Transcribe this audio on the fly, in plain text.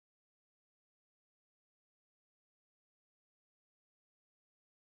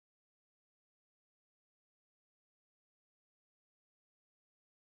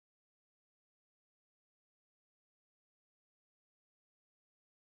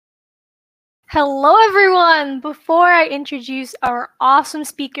Hello, everyone! Before I introduce our awesome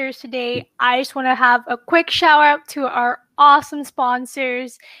speakers today, I just want to have a quick shout out to our awesome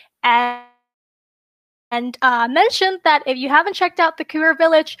sponsors and mention that if you haven't checked out the Career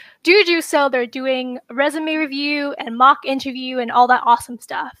Village, do so. They're doing resume review and mock interview and all that awesome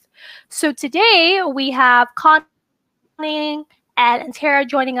stuff. So today we have Connie and Antara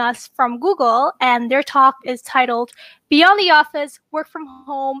joining us from Google, and their talk is titled Beyond the Office, Work from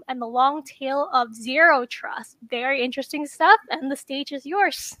Home, and the Long Tail of Zero Trust. Very interesting stuff, and the stage is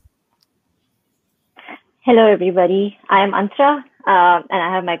yours. Hello, everybody. I am Antara, and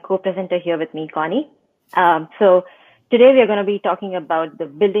I have my co-presenter here with me, Connie. So today we are going to be talking about the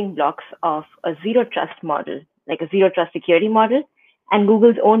building blocks of a zero trust model, like a zero trust security model, and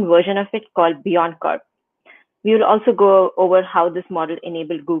Google's own version of it called Beyond Corp. We will also go over how this model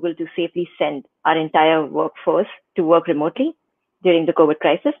enabled Google to safely send our entire workforce to work remotely during the COVID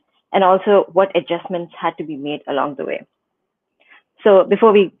crisis, and also what adjustments had to be made along the way. So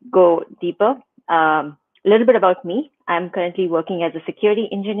before we go deeper, a little bit about me. I'm currently working as a security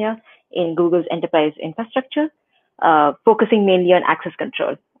engineer in Google's enterprise infrastructure, focusing mainly on access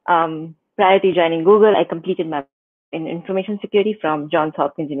control. Prior to joining Google, I completed my in information security from Johns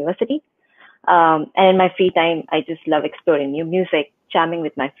Hopkins University. And in my free time, I just love exploring new music, jamming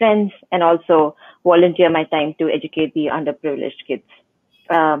with my friends, and also volunteer my time to educate the underprivileged kids.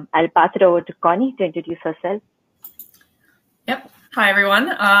 I'll pass it over to Connie to introduce herself. Yep. Hi,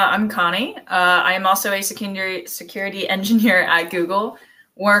 everyone. I'm Connie. I am also a security engineer at Google,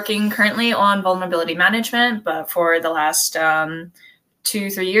 working currently on vulnerability management, but for the last 2-3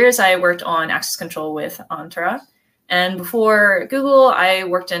 years, I worked on access control with Antara. And before Google, I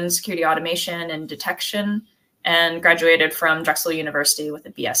worked in security automation and detection and graduated from Drexel University with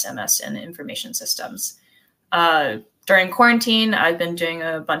a BSMS in information systems. During quarantine, I've been doing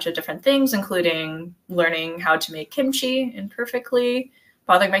a bunch of different things, including learning how to make kimchi imperfectly,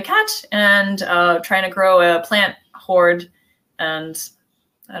 bothering my cat, and trying to grow a plant horde and,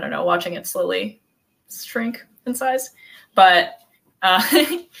 I don't know, watching it slowly shrink in size. But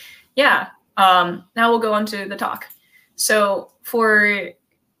yeah, now we'll go on to the talk. So for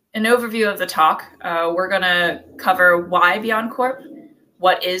an overview of the talk, we're going to cover why Beyond Corp,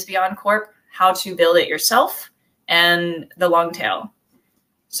 what is Beyond Corp, how to build it yourself, and the long tail.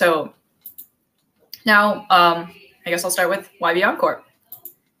 So now I guess I'll start with why Beyond Corp.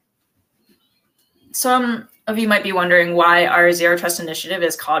 Some of you might be wondering why our Zero Trust initiative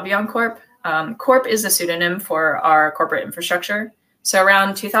is called Beyond Corp. Corp is a pseudonym for our corporate infrastructure. So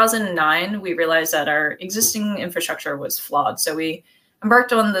around 2009, we realized that our existing infrastructure was flawed. So we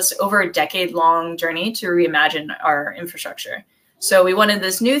embarked on this over a decade-long journey to reimagine our infrastructure. So we wanted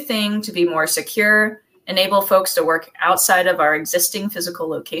this new thing to be more secure, enable folks to work outside of our existing physical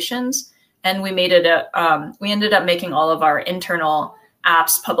locations, and we ended up making all of our internal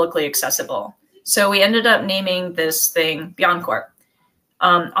apps publicly accessible. So we ended up naming this thing Beyond Corp.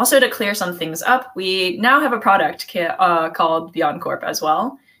 Also, to clear some things up, we now have a product called Beyond Corp as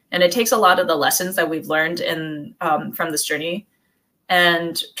well. And it takes a lot of the lessons that we've learned from this journey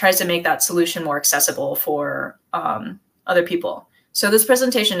and tries to make that solution more accessible for other people. So this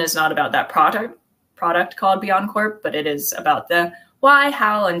presentation is not about that product called Beyond Corp, but it is about the why,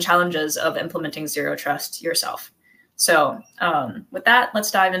 how, and challenges of implementing Zero Trust yourself. So with that,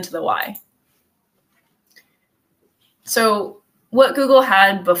 let's dive into the why. So what Google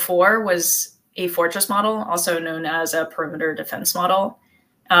had before was a fortress model, also known as a perimeter defense model.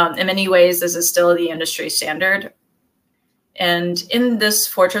 In many ways, this is still the industry standard. And in this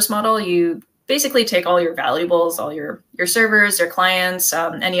fortress model, you basically take all your valuables, all your servers, your clients,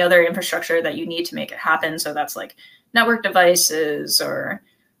 any other infrastructure that you need to make it happen. So that's like network devices or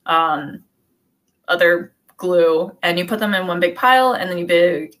other glue, and you put them in one big pile, and then you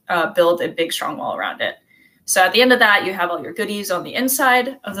build a big strong wall around it. So at the end of that, you have all your goodies on the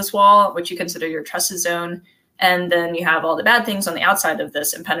inside of this wall, which you consider your trusted zone. And then you have all the bad things on the outside of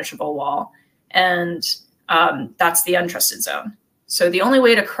this impenetrable wall. And that's the untrusted zone. So the only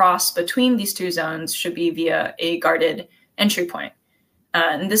way to cross between these two zones should be via a guarded entry point.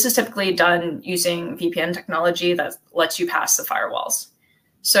 And this is typically done using VPN technology that lets you pass the firewalls.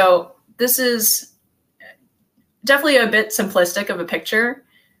 So this is definitely a bit simplistic of a picture.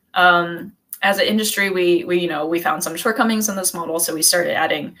 As an industry, we found some shortcomings in this model, so we started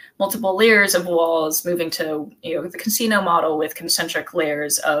adding multiple layers of walls, moving to the casino model with concentric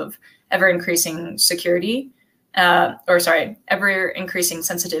layers of ever-increasing security, ever-increasing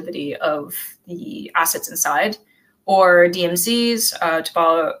sensitivity of the assets inside, or DMZs,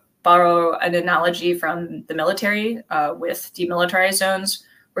 to borrow an analogy from the military with demilitarized zones,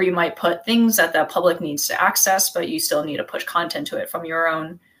 where you might put things that the public needs to access, but you still need to push content to it from your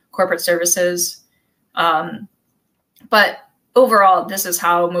own corporate services. But overall, this is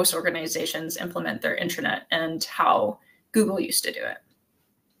how most organizations implement their intranet and how Google used to do it.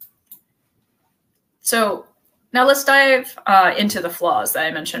 So now let's dive into the flaws that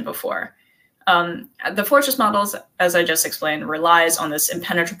I mentioned before. The fortress models, as I just explained, relies on this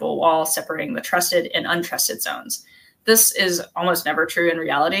impenetrable wall separating the trusted and untrusted zones. This is almost never true in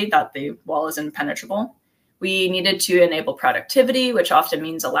reality, that the wall is impenetrable. We needed to enable productivity, which often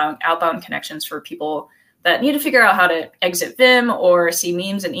means allowing outbound connections for people that need to figure out how to exit Vim or see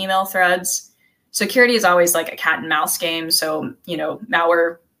memes and email threads. Security is always like a cat and mouse game. So,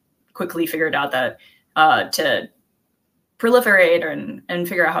 malware quickly figured out that to proliferate and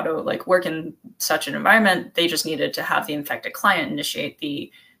figure out how to work in such an environment, they just needed to have the infected client initiate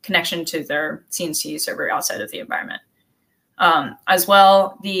the connection to their CNC server outside of the environment. As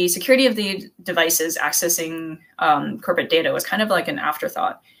well, the security of the devices accessing corporate data was kind of like an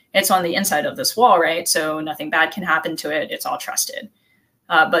afterthought. It's on the inside of this wall, right? So nothing bad can happen to it. It's all trusted.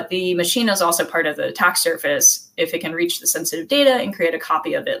 But the machine is also part of the attack surface if it can reach the sensitive data and create a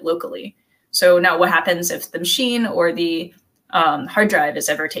copy of it locally. So now what happens if the machine or the hard drive is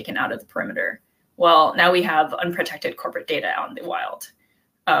ever taken out of the perimeter? Well, now we have unprotected corporate data out in the wild.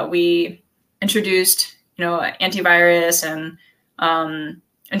 We introduced, antivirus and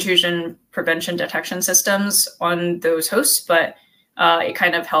intrusion prevention detection systems on those hosts, but it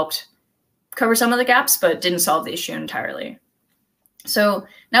kind of helped cover some of the gaps, but didn't solve the issue entirely. So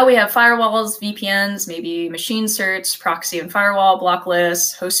now we have firewalls, VPNs, maybe machine certs, proxy and firewall, block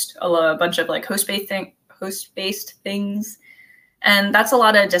lists, a bunch of host-based things. And that's a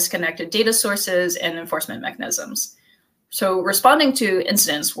lot of disconnected data sources and enforcement mechanisms. So responding to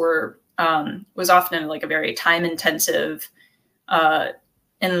incidents was often a very time-intensive and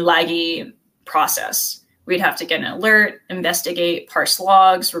laggy process. We'd have to get an alert, investigate, parse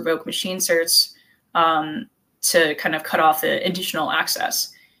logs, revoke machine certs, to kind of cut off the additional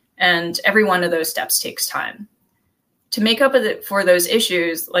access. And every one of those steps takes time. To make up for those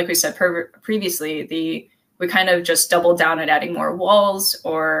issues, like we said previously, we kind of just doubled down at adding more walls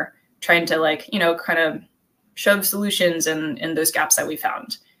or trying to kind of shove solutions in those gaps that we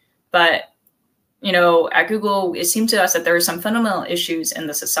found. But, at Google, it seemed to us that there were some fundamental issues in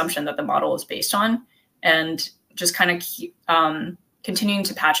this assumption that the model is based on, and just kind of keep, continuing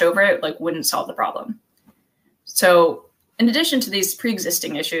to patch over it wouldn't solve the problem. So in addition to these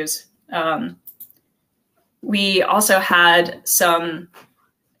pre-existing issues, we also had some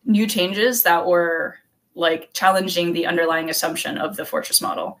new changes that were challenging the underlying assumption of the fortress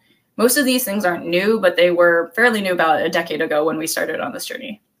model. Most of these things aren't new, but they were fairly new about a decade ago when we started on this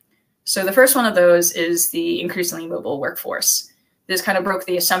journey. So the first one of those is the increasingly mobile workforce. This kind of broke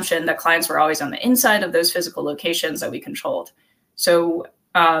the assumption that clients were always on the inside of those physical locations that we controlled. So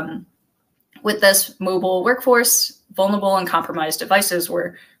with this mobile workforce, vulnerable and compromised devices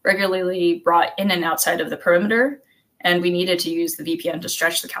were regularly brought in and outside of the perimeter, and we needed to use the VPN to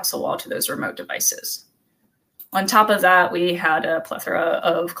stretch the castle wall to those remote devices. On top of that, we had a plethora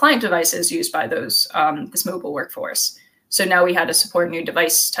of client devices used by this mobile workforce. So now we had to support new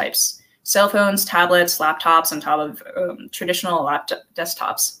device types, cell phones, tablets, laptops on top of traditional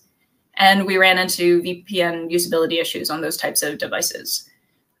desktops. And we ran into VPN usability issues on those types of devices.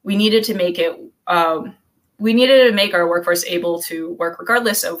 We needed to make our workforce able to work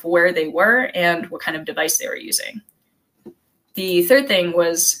regardless of where they were and what kind of device they were using. The third thing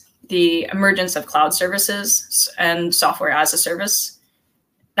was the emergence of cloud services and software as a service.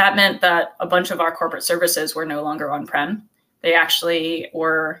 That meant that a bunch of our corporate services were no longer on-prem. They actually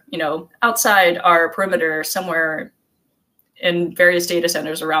were, outside our perimeter somewhere in various data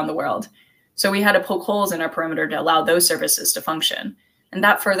centers around the world. So we had to poke holes in our perimeter to allow those services to function. And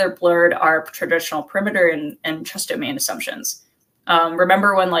that further blurred our traditional perimeter and trust domain assumptions.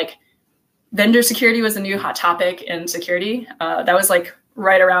 Remember when vendor security was a new hot topic in security? That was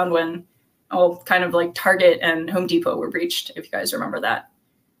right around when Target and Home Depot were breached, if you guys remember that.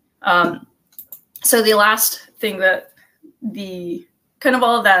 So the last thing that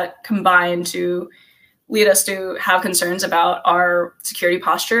all of that combined to lead us to have concerns about our security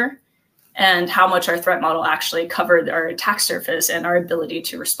posture and how much our threat model actually covered our attack surface and our ability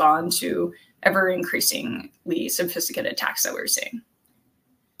to respond to ever increasingly sophisticated attacks that we were seeing.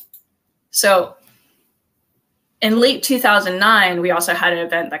 So in late 2009, we also had an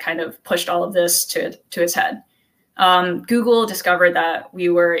event that kind of pushed all of this to its head. Google discovered that we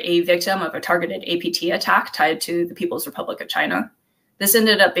were a victim of a targeted APT attack tied to the People's Republic of China. This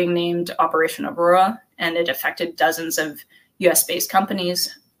ended up being named Operation Aurora, and it affected dozens of US-based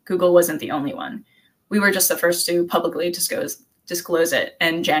companies, Google wasn't the only one. We were just the first to publicly disclose it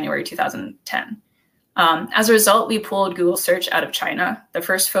in January 2010. As a result, we pulled Google search out of China. The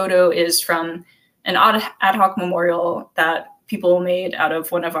first photo is from an ad hoc memorial that people made out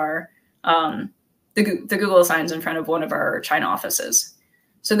of one of our, the Google signs in front of one of our China offices.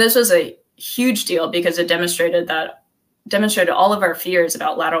 So this was a huge deal because it demonstrated all of our fears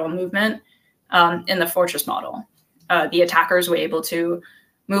about lateral movement in the fortress model. The attackers were able to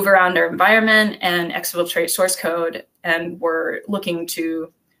move around our environment and exfiltrate source code, and were looking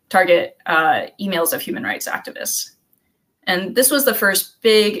to target emails of human rights activists. And this was the first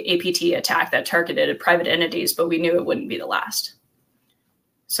big APT attack that targeted private entities, but we knew it wouldn't be the last.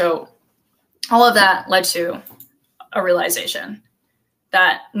 So all of that led to a realization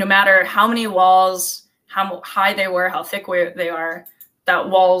that no matter how many walls, how high they were, how thick they are, that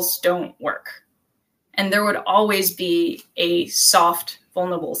walls don't work. And there would always be a soft,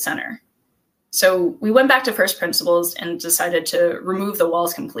 vulnerable center. So we went back to first principles and decided to remove the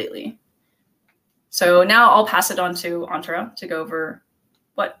walls completely. So now I'll pass it on to Antara to go over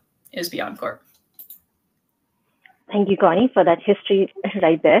what is Beyond Corp. Thank you, Connie, for that history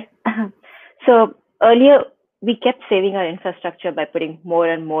right there. So earlier, we kept saving our infrastructure by putting more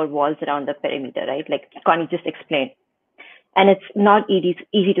and more walls around the perimeter, right? Like Connie just explained. And it's not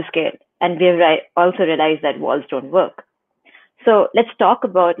easy to scale. And we've also realized that walls don't work. So let's talk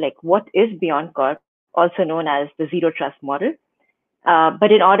about like what is Beyond Corp, also known as the zero trust model.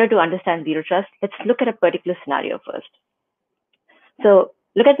 But in order to understand zero trust, let's look at a particular scenario first. So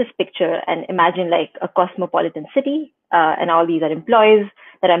look at this picture and imagine like a cosmopolitan city, and all these are employees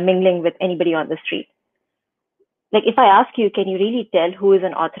that are mingling with anybody on the street. Like if I ask you, can you really tell who is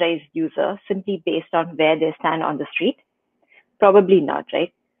an authorized user simply based on where they stand on the street? Probably not,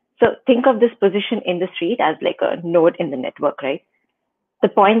 right? So think of this position in the street as like a node in the network, right? The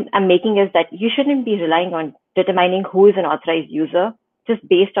point I'm making is that you shouldn't be relying on determining who is an authorized user just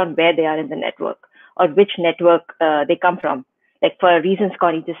based on where they are in the network or which network they come from. Like for reasons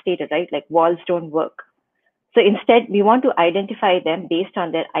Connie just stated, right? Like walls don't work. So instead, we want to identify them based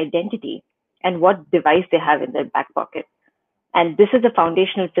on their identity and what device they have in their back pocket. And this is the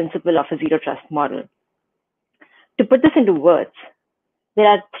foundational principle of a zero trust model. To put this into words, there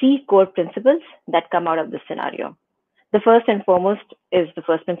are three core principles that come out of this scenario. The first and foremost is the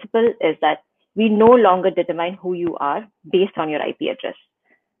first principle is that we no longer determine who you are based on your IP address.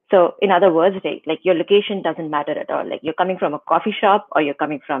 So in other words, like your location doesn't matter at all. Like you're coming from a coffee shop or you're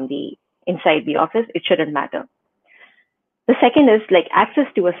coming from inside the office, it shouldn't matter. The second is like access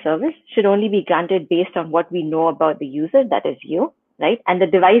to a service should only be granted based on what we know about the user, that is you, right? And the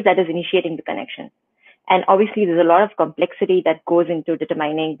device that is initiating the connection. And obviously, there's a lot of complexity that goes into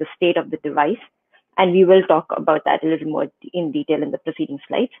determining the state of the device. And we will talk about that a little more in detail in the preceding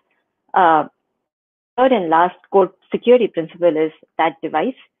slides. Third and last core security principle is that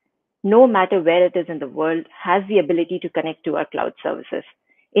device, no matter where it is in the world, has the ability to connect to our cloud services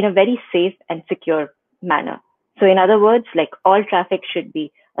in a very safe and secure manner. So in other words, like all traffic should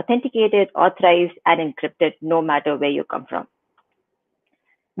be authenticated, authorized, and encrypted, no matter where you come from.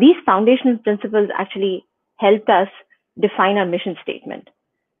 These foundational principles actually helped us define our mission statement.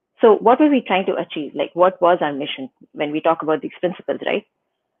 So what were we trying to achieve? Like what was our mission when we talk about these principles, right?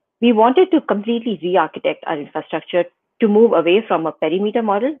 We wanted to completely re-architect our infrastructure to move away from a perimeter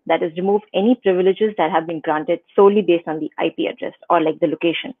model, that is remove any privileges that have been granted solely based on the IP address or like the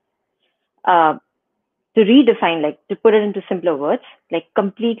location. To redefine, like to put it into simpler words, like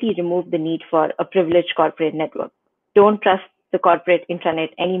completely remove the need for a privileged corporate network. Don't trust the corporate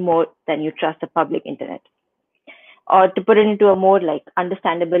intranet any more than you trust the public internet. Or to put it into a more like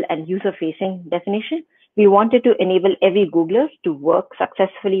understandable and user-facing definition, we wanted to enable every Googler to work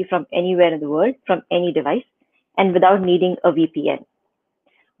successfully from anywhere in the world, from any device, and without needing a VPN.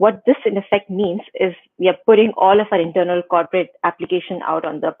 What this in effect means is we are putting all of our internal corporate application out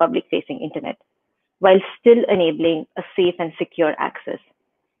on the public-facing internet, while still enabling a safe and secure access,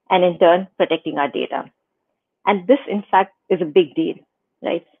 and in turn, protecting our data. And this, in fact, is a big deal,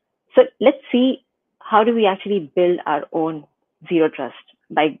 right? So let's see, how do we actually build our own zero trust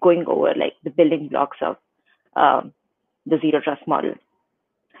by going over like the building blocks of the zero trust model.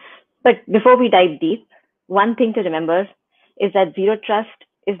 But before we dive deep, one thing to remember is that zero trust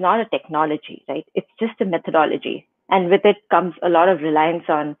is not a technology, right? It's just a methodology. And with it comes a lot of reliance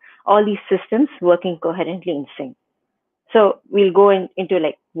on all these systems working coherently in sync. So we'll go into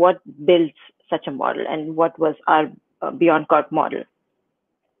like what builds such a model and what was our Beyond Corp model.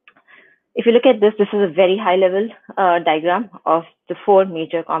 If you look at this, this is a very high level diagram of the four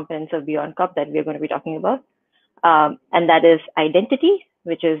major components of Beyond Corp that we're going to be talking about. And that is identity,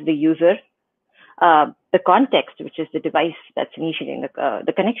 which is the user, the context, which is the device that's initiating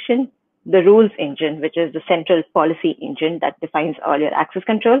the connection, the rules engine, which is the central policy engine that defines all your access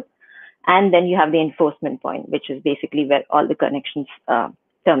control, and then you have the enforcement point, which is basically where all the connections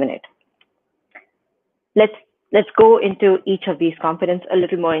terminate. Let's go into each of these components a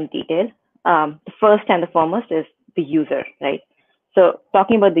little more in detail. The first and the foremost is the user, right? So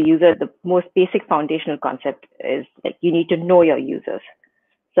talking about the user, the most basic foundational concept is like you need to know your users.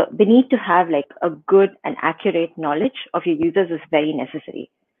 So the need to have like a good and accurate knowledge of your users is very necessary.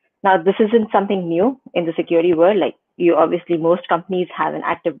 Now, this isn't something new in the security world. Like most companies have an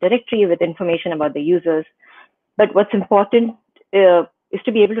active directory with information about the users. But what's important is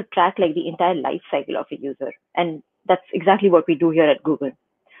to be able to track like the entire life cycle of a user. And that's exactly what we do here at Google.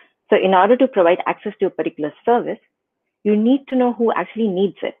 So in order to provide access to a particular service, you need to know who actually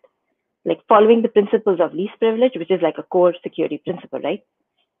needs it. Like following the principles of least privilege, which is like a core security principle, right?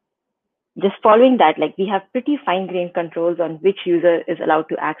 Just following that, like we have pretty fine-grained controls on which user is allowed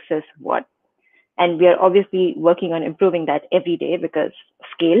to access what. And we are obviously working on improving that every day because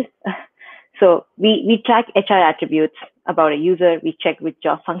scale. So we track HR attributes about a user, we check which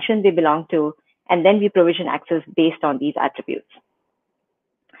job function they belong to, and then we provision access based on these attributes.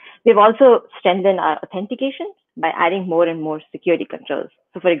 We've also strengthened our authentication by adding more and more security controls.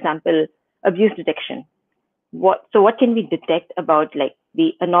 So for example, abuse detection. What can we detect about like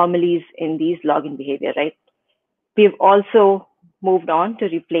the anomalies in these login behavior, right? We've also moved on to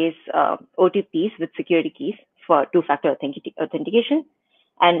replace OTPs with security keys for two-factor authentication.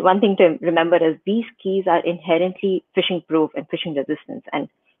 And one thing to remember is these keys are inherently phishing proof and phishing resistant and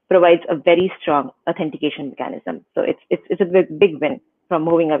provides a very strong authentication mechanism. So it's a big win from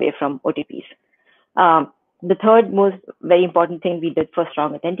moving away from OTPs. The third most very important thing we did for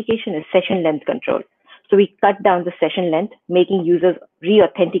strong authentication is session length control. So we cut down the session length, making users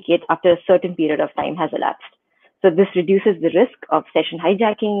re-authenticate after a certain period of time has elapsed. So this reduces the risk of session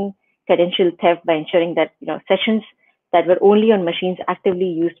hijacking, credential theft by ensuring that sessions that were only on machines actively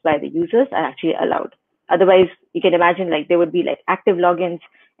used by the users are actually allowed. Otherwise, you can imagine like there would be like active logins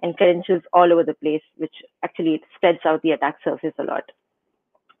and credentials all over the place, which actually spreads out the attack surface a lot.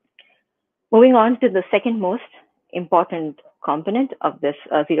 Moving on to the second most important component of this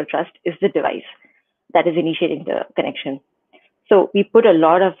zero trust is the device that is initiating the connection. So we put a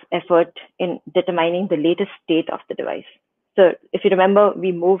lot of effort in determining the latest state of the device. So if you remember,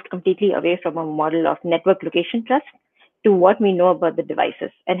 we moved completely away from a model of network location trust to what we know about the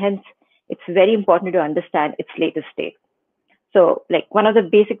devices. And hence, it's very important to understand its latest state. So like one of the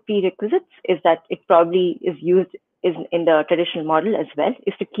basic prerequisites is that it probably is used in the traditional model as well,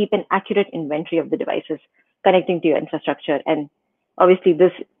 is to keep an accurate inventory of the devices connecting to your infrastructure. And obviously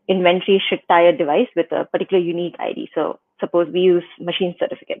this inventory should tie a device with a particular unique ID. So suppose we use machine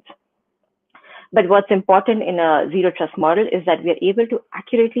certificates. But what's important in a zero trust model is that we are able to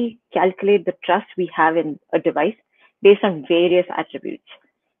accurately calculate the trust we have in a device based on various attributes.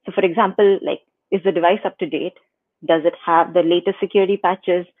 So for example, like, is the device up to date? Does it have the latest security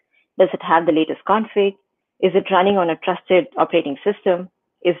patches? Does it have the latest config? Is it running on a trusted operating system?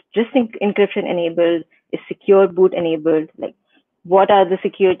 Is just encryption enabled? Is secure boot enabled? Like, what are the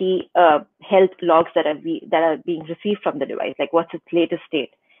security health logs that are being received from the device? Like, what's its latest state,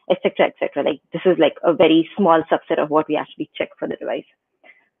 et cetera, et cetera. Like, this is like a very small subset of what we actually check for the device.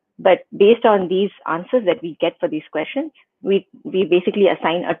 But based on these answers that we get for these questions, we basically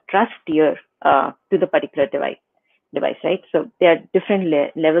assign a trust tier to the particular device, right? So there are different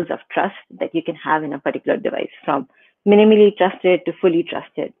levels of trust that you can have in a particular device, from minimally trusted to fully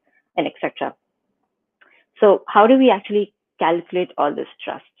trusted, and etc. So how do we actually calculate all this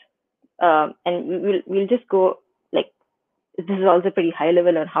trust? And we'll just go like, this is also pretty high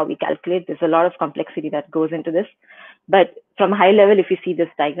level on how we calculate. There's a lot of complexity that goes into this. But from a high level, if you see this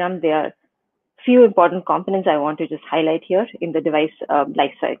diagram, there are few important components I want to just highlight here in the device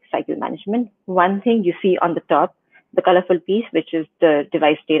life cycle management. One thing you see on the top, the colorful piece, which is the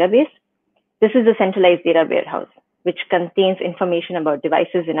device database. This is a centralized data warehouse, which contains information about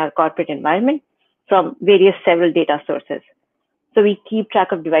devices in our corporate environment from several data sources. So we keep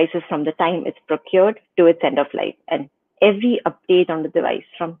track of devices from the time it's procured to its end of life, and every update on the device,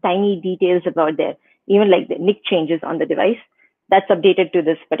 from tiny details about even like the NIC changes on the device, that's updated to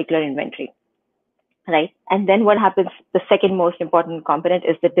this particular inventory, right? And then what happens, the second most important component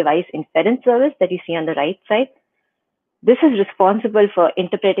is the device inference service that you see on the right side. This is responsible for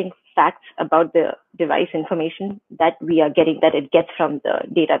interpreting facts about the device information that we are getting, that it gets from the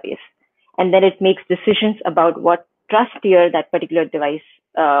database. And then it makes decisions about what trust tier that particular device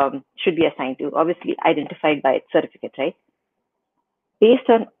should be assigned to, obviously identified by its certificate, right? Based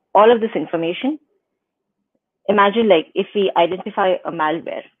on all of this information, imagine like if we identify a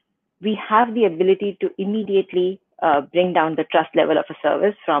malware, we have the ability to immediately bring down the trust level of a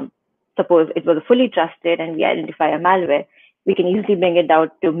service from, suppose it was fully trusted and we identify a malware, we can easily bring it down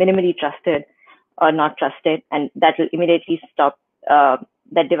to minimally trusted or not trusted, and that will immediately stop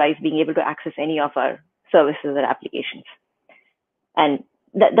that device being able to access any of our services or applications. And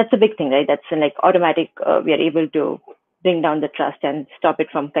that's a big thing, right? That's like automatic, we are able to bring down the trust and stop it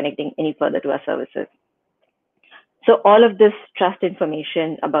from connecting any further to our services. So all of this trust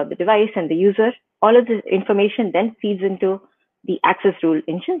information about the device and the user, all of this information then feeds into the access rule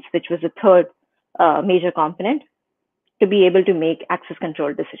engines, which was the third major component to be able to make access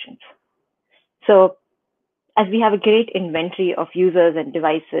control decisions. So as we have a great inventory of users and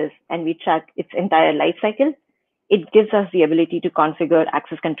devices and we track its entire life cycle, it gives us the ability to configure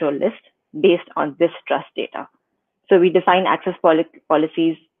access control lists based on this trust data. So we define access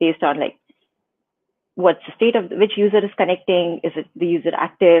policies based on like, what's the state of which user is connecting? Is it the user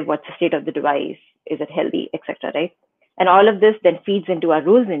active? What's the state of the device? Is it healthy, etc. Right? And all of this then feeds into our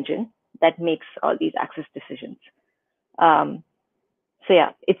rules engine that makes all these access decisions. So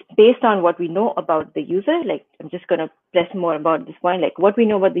yeah, it's based on what we know about the user. Like I'm just going to press more about this point, like what we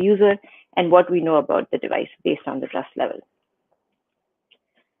know about the user and what we know about the device based on the trust level.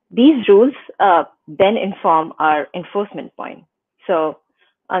 These rules then inform our enforcement point. So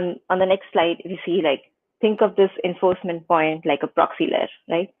on the next slide, you see like, think of this enforcement point like a proxy layer,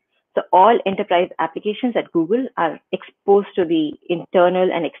 right? So all enterprise applications at Google are exposed to the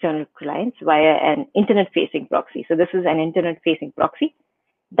internal and external clients via an internet-facing proxy. So this is an internet-facing proxy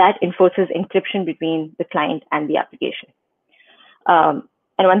that enforces encryption between the client and the application. And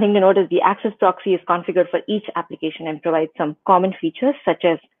one thing to note is the access proxy is configured for each application and provides some common features such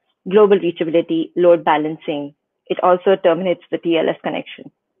as global reachability, load balancing. It also terminates the TLS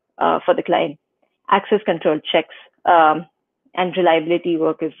connection for the client, access control checks, and reliability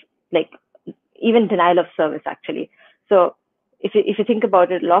work is like even denial of service actually. So if you think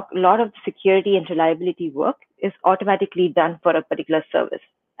about it, a lot of security and reliability work is automatically done for a particular service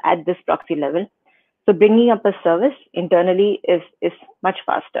at this proxy level. So bringing up a service internally is much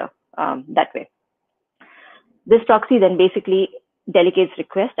faster that way. This proxy then basically delegates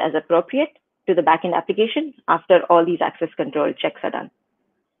requests as appropriate to the backend application after all these access control checks are done.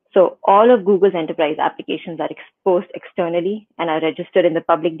 So all of Google's enterprise applications are exposed externally and are registered in the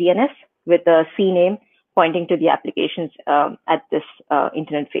public DNS with a CNAME pointing to the applications at this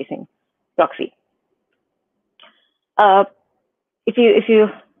internet-facing proxy. If you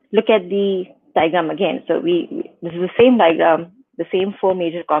look at the diagram again, so this is the same diagram, the same four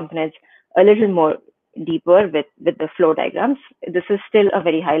major components, a little more deeper with the flow diagrams. This is still a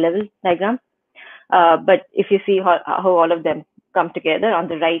very high-level diagram, but if you see how all of them come together, on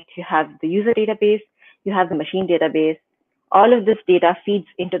the right, you have the user database, you have the machine database. All of this data feeds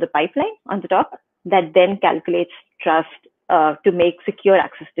into the pipeline on the top that then calculates trust to make secure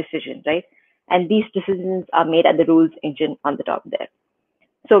access decisions, right? And these decisions are made at the rules engine on the top there.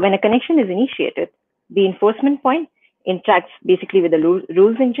 So when a connection is initiated, the enforcement point interacts basically with the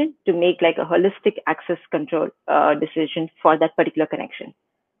rules engine to make like a holistic access control decision for that particular connection.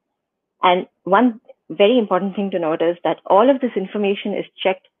 And one very important thing to note is that all of this information is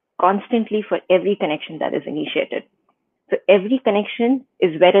checked constantly for every connection that is initiated. So every connection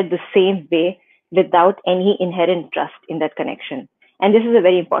is vetted the same way without any inherent trust in that connection. And this is a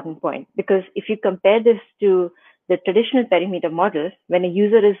very important point, because if you compare this to the traditional perimeter model, when a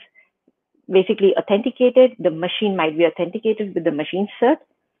user is basically authenticated, the machine might be authenticated with the machine cert,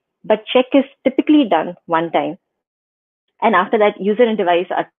 but check is typically done one time. And after that, user and device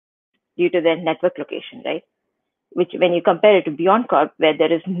are due to their network location, right? Which when you compare it to Beyond Corp, where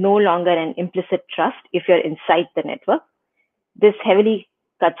there is no longer an implicit trust if you're inside the network, this heavily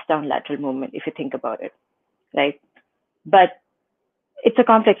cuts down lateral movement if you think about it, right? But it's a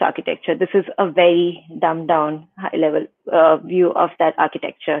complex architecture. This is a very dumbed down high level view of that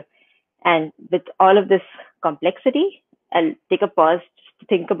architecture. And with all of this complexity, I'll take a pause to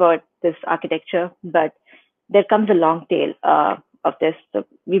think about this architecture, but there comes a long tail of this. So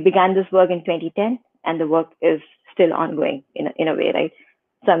we began this work in 2010 and the work is still ongoing in a way, right?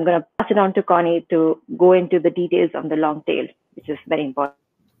 So I'm going to pass it on to Connie to go into the details on the long tail, which is very important.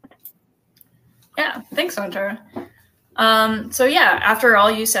 Yeah, thanks, Antara. So yeah, after all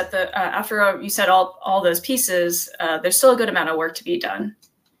you said all those pieces, there's still a good amount of work to be done.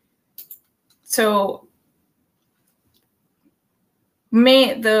 So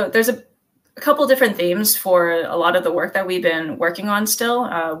there's a couple different themes for a lot of the work that we've been working on still.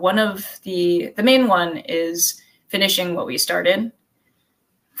 One of the main one is finishing what we started.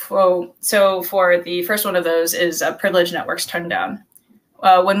 So for the first one of those is privileged networks turned down.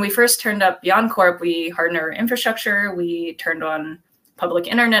 When we first turned up Beyond Corp, we hardened our infrastructure, we turned on public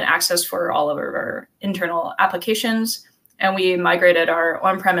internet access for all of our internal applications, and we migrated our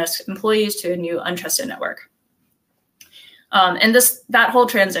on-premise employees to a new untrusted network. And that whole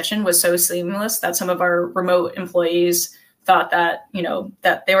transition was so seamless that some of our remote employees thought that,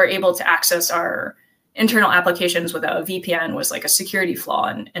 that they were able to access our internal applications without a VPN was like a security flaw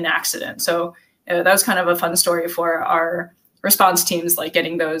and an accident. So that was kind of a fun story for our response teams, like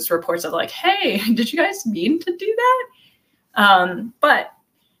getting those reports of like, hey, did you guys mean to do that? But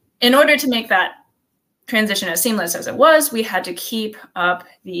in order to make that transition as seamless as it was, we had to keep up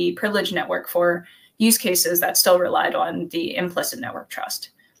the privileged network for use cases that still relied on the implicit network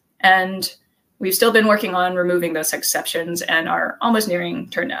trust. And we've still been working on removing those exceptions and are almost nearing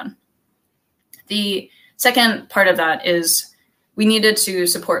turndown. The second part of that is we needed to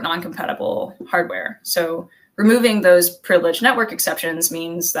support non-compatible hardware. So removing those privileged network exceptions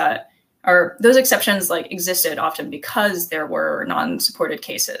means that those exceptions like existed often because there were non-supported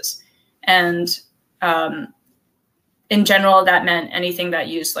cases. And in general, that meant anything that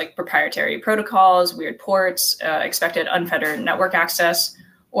used like proprietary protocols, weird ports, expected unfettered network access,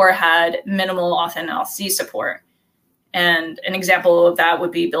 or had minimal auth and LC support. And an example of that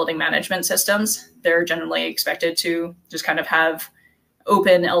would be building management systems. They're generally expected to just kind of have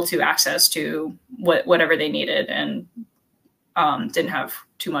open L2 access to whatever they needed and didn't have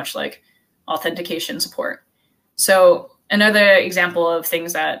too much like authentication support. So another example of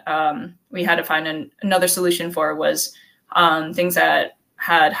things that we had to find another solution for was things that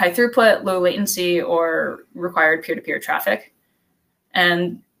had high throughput, low latency, or required peer-to-peer traffic.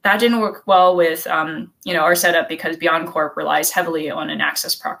 And that didn't work well with our setup because Beyond Corp relies heavily on an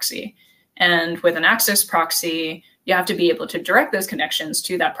access proxy. And with an access proxy, you have to be able to direct those connections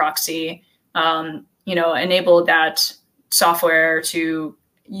to that proxy, enable that software to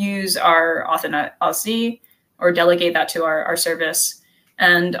use our auth LC or delegate that to our service,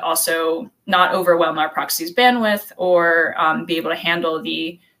 and also not overwhelm our proxy's bandwidth or be able to handle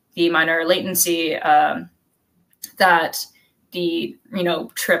the minor latency that the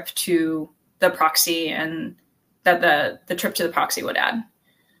trip to the proxy and that the trip to the proxy would add.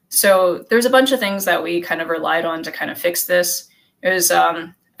 So there's a bunch of things that we kind of relied on to kind of fix this. It was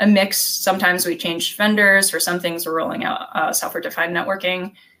a mix. Sometimes we changed vendors. For some things, we're rolling out software-defined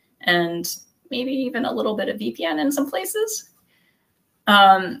networking, and maybe even a little bit of VPN in some places.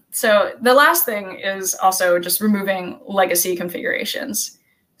 So the last thing is also just removing legacy configurations.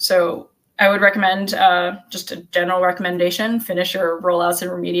 So I would recommend, just a general recommendation, finish your rollouts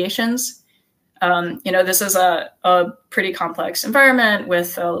and remediations. This is a pretty complex environment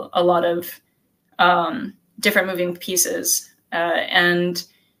with a lot of different moving pieces. And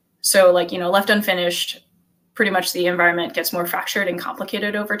so left unfinished, pretty much the environment gets more fractured and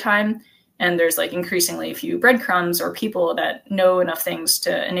complicated over time. And there's increasingly few breadcrumbs or people that know enough things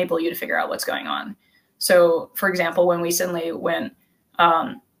to enable you to figure out what's going on. So for example, when we suddenly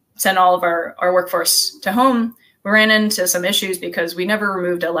sent all of our workforce to home, we ran into some issues because we never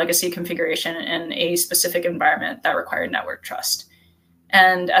removed a legacy configuration in a specific environment that required network trust.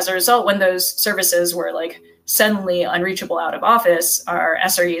 And as a result, when those services were suddenly unreachable out of office, our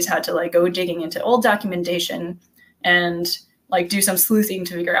SREs had to go digging into old documentation and do some sleuthing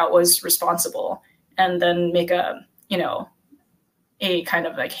to figure out what was responsible, and then make a kind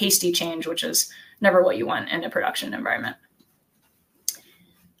of hasty change, which is never what you want in a production environment.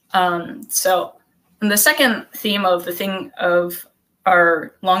 So the second theme of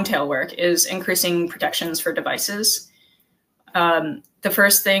our long tail work is increasing protections for devices. The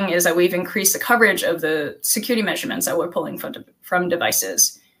first thing is that we've increased the coverage of the security measurements that we're pulling from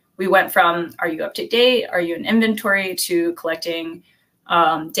devices. We went from, are you up to date? Are you in inventory? To collecting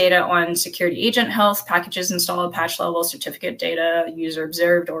data on security agent health, packages installed, patch level, certificate data, user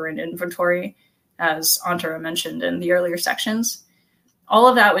observed, or in inventory, as Antara mentioned in the earlier sections. All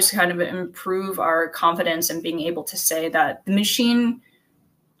of that was to kind of improve our confidence in being able to say that the machine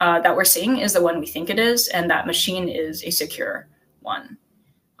that we're seeing is the one we think it is, and that machine is a secure one.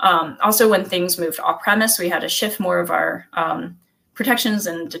 Also, when things moved off-premise, we had to shift more of our protections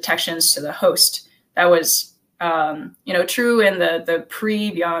and detections to the host. That was true in the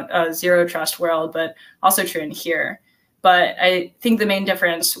pre-Beyond zero trust world, but also true in here. But I think the main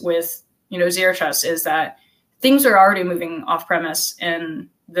difference with zero trust is that things are already moving off-premise in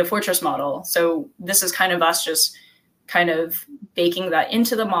the Fortress model. So this is kind of us just kind of baking that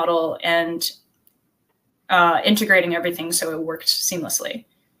into the model and integrating everything so it worked seamlessly.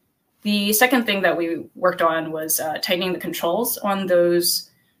 The second thing that we worked on was tightening the controls on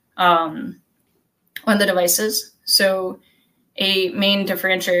those on the devices. So a main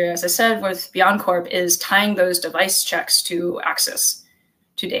differentiator, as I said, with Beyond Corp is tying those device checks to access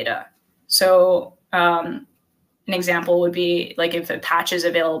to data. So an example would be like if a patch is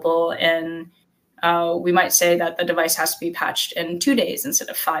available, and we might say that the device has to be patched in 2 days instead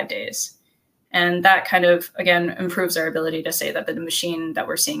of 5 days. And that kind of, again, improves our ability to say that the machine that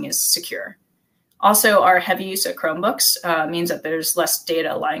we're seeing is secure. Also, our heavy use of Chromebooks means that there's less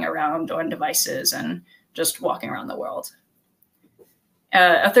data lying around on devices and just walking around the world.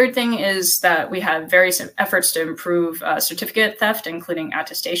 A third thing is that we have various efforts to improve certificate theft, including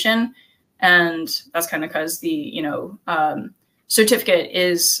attestation. And that's kind of because the certificate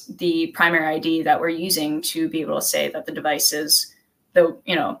is the primary ID that we're using to be able to say that the device is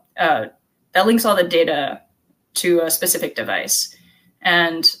that links all the data to a specific device.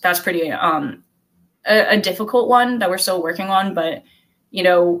 And that's pretty a difficult one that we're still working on, but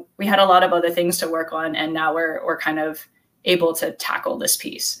we had a lot of other things to work on, and now we're kind of able to tackle this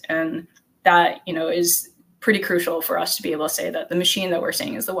piece. And that is pretty crucial for us to be able to say that the machine that we're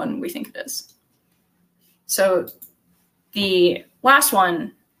seeing is the one we think it is. So the last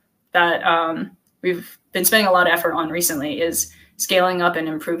one that we've been spending a lot of effort on recently is scaling up and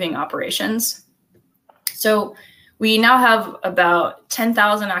improving operations. So we now have about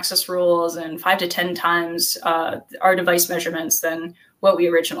 10,000 access rules and 5 to 10 times our device measurements than what we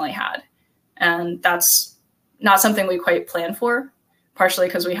originally had. And that's not something we quite planned for, partially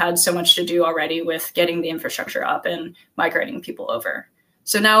because we had so much to do already with getting the infrastructure up and migrating people over.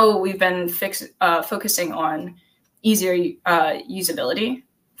 So now we've been focusing on easier usability.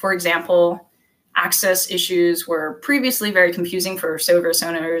 For example, access issues were previously very confusing for service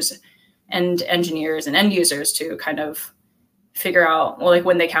owners and engineers and end users to kind of figure out, well, like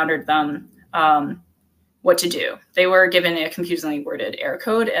when they countered them, what to do. They were given a confusingly worded error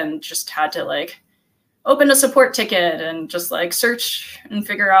code and just had to like open a support ticket and just like search and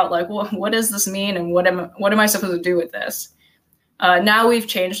figure out like, well, what does this mean and what am I supposed to do with this? Now we've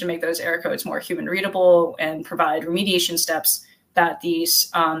changed to make those error codes more human readable and provide remediation steps that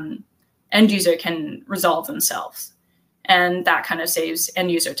these end user can resolve themselves. And that kind of saves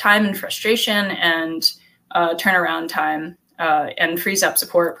end user time and frustration and turnaround time and frees up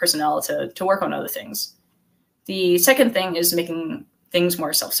support personnel to work on other things. The second thing is making things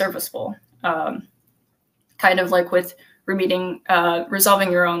more self-serviceable. Kind of like with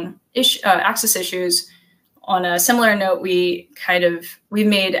resolving your own access issues. On a similar note, we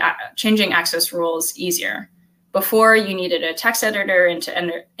made changing access rules easier. Before, you needed a text editor and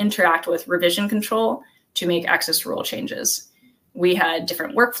to interact with revision control to make access rule changes. We had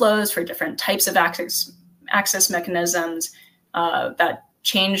different workflows for different types of access mechanisms that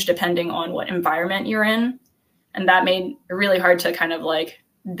changed depending on what environment you're in. And that made it really hard to kind of like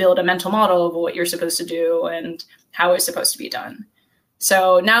build a mental model of what you're supposed to do and how it's supposed to be done.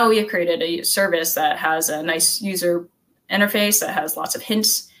 So now we have created a service that has a nice user interface that has lots of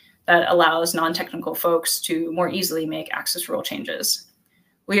hints that allows non-technical folks to more easily make access rule changes.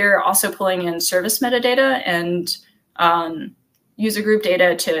 We are also pulling in service metadata and user group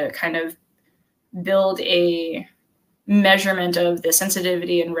data to kind of build a measurement of the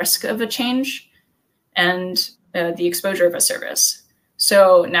sensitivity and risk of a change and the exposure of a service.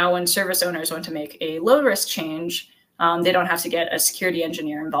 So now when service owners want to make a low risk change, they don't have to get a security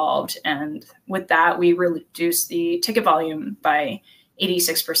engineer involved. And with that, we reduce the ticket volume by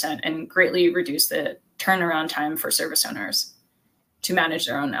 86% and greatly reduce the turnaround time for service owners to manage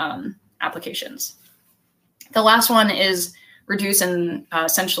their own applications. The last one is reduce and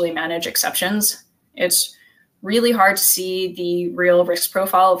essentially manage exceptions. It's really hard to see the real risk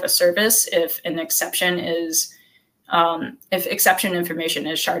profile of a service if an exception is, if exception information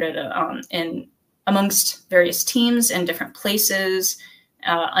is sharded in amongst various teams in different places,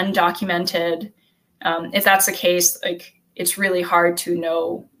 undocumented. If that's the case, like it's really hard to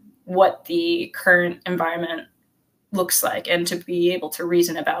know what the current environment looks like and to be able to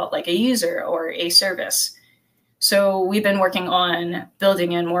reason about like a user or a service. So we've been working on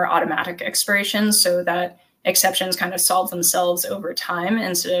building in more automatic expirations so that exceptions kind of solve themselves over time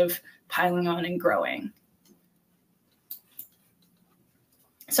instead of piling on and growing.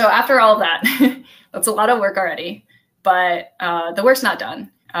 So after all that, that's a lot of work already, but the work's not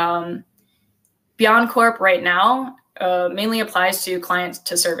done. Beyond Corp right now mainly applies to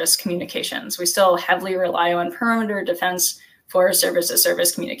client-to-service communications. We still heavily rely on perimeter defense for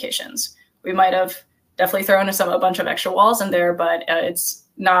service-to-service communications. We might have definitely throw in a bunch of extra walls in there, but it's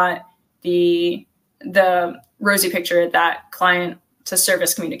not the rosy picture that client to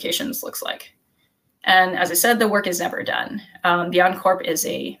service communications looks like. And as I said, the work is never done. Beyond Corp is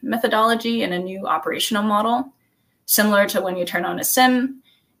a methodology and a new operational model, similar to when you turn on a SIM,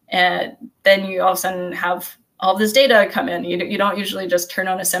 and then you all of a sudden have all this data come in. You don't usually just turn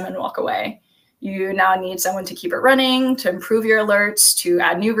on a SIM and walk away. You now need someone to keep it running, to improve your alerts, to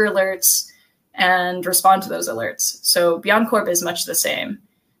add new alerts, and respond to those alerts. So Beyond Corp is much the same.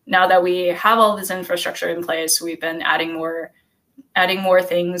 Now that we have all this infrastructure in place, we've been adding more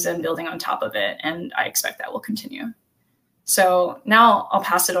things and building on top of it, and I expect that will continue. So now I'll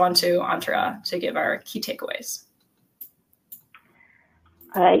pass it on to Antara to give our key takeaways.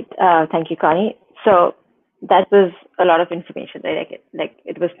 All right, thank you, Connie. So that was a lot of information, right? Like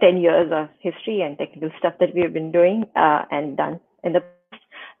it was 10 years of history and technical stuff that we have been doing and done in the past.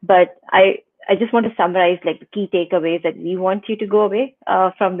 But I just want to summarize like the key takeaways that we want you to go away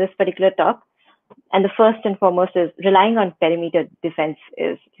from this particular talk. And the first and foremost is relying on perimeter defense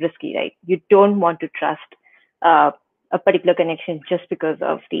is risky, right? You don't want to trust a particular connection just because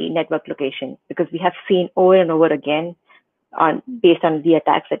of the network location, because we have seen over and over again based on the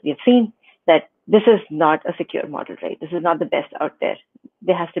attacks that we have seen that this is not a secure model, right? This is not the best out there.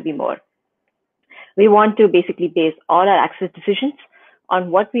 There has to be more. We want to basically base all our access decisions on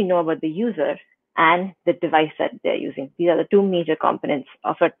what we know about the user and the device that they're using. These are the two major components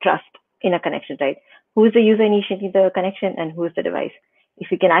of a trust in a connection, right? Who is the user initiating the connection and who is the device?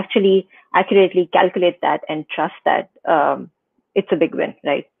 If you can actually accurately calculate that and trust that, it's a big win,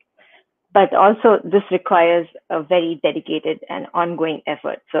 right? But also this requires a very dedicated and ongoing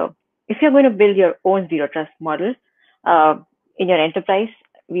effort. So if you're going to build your own zero trust model in your enterprise,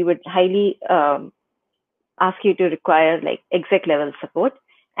 we would highly ask you to require like exec level support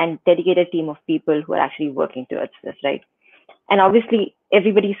and dedicated team of people who are actually working towards this, right? And obviously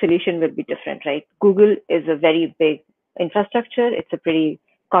everybody's solution will be different, right? Google is a very big infrastructure. It's a pretty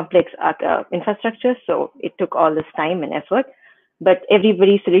complex infrastructure. So it took all this time and effort, but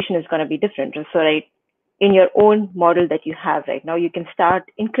everybody's solution is going to be different. So right, in your own model that you have right now, you can start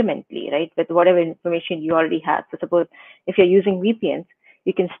incrementally, right? With whatever information you already have. So suppose if you're using VPNs,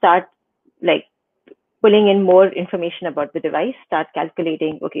 you can start like pulling in more information about the device, start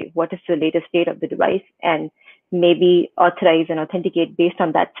calculating, okay, what is the latest state of the device, and maybe authorize and authenticate based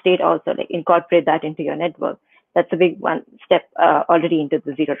on that state also, like incorporate that into your network. That's a big one step already into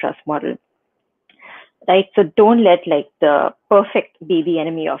the zero trust model, right? So don't let like the perfect be the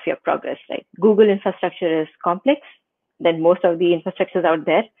enemy of your progress, right? Google infrastructure is complex than most of the infrastructures out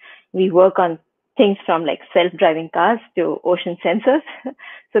there. We work on things from like self-driving cars to ocean sensors.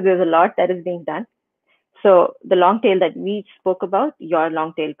 So there's a lot that is being done. So the long tail that we spoke about, your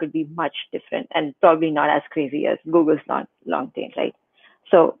long tail could be much different and probably not as crazy as Google's long tail, right?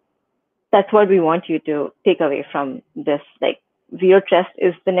 So that's what we want you to take away from this. Like zero trust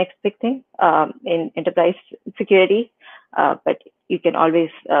is the next big thing in enterprise security, but you can always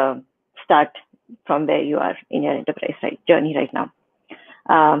start from where you are in your enterprise journey right now.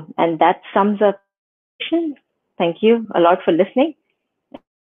 And that sums up. Thank you a lot for listening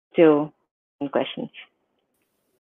to questions.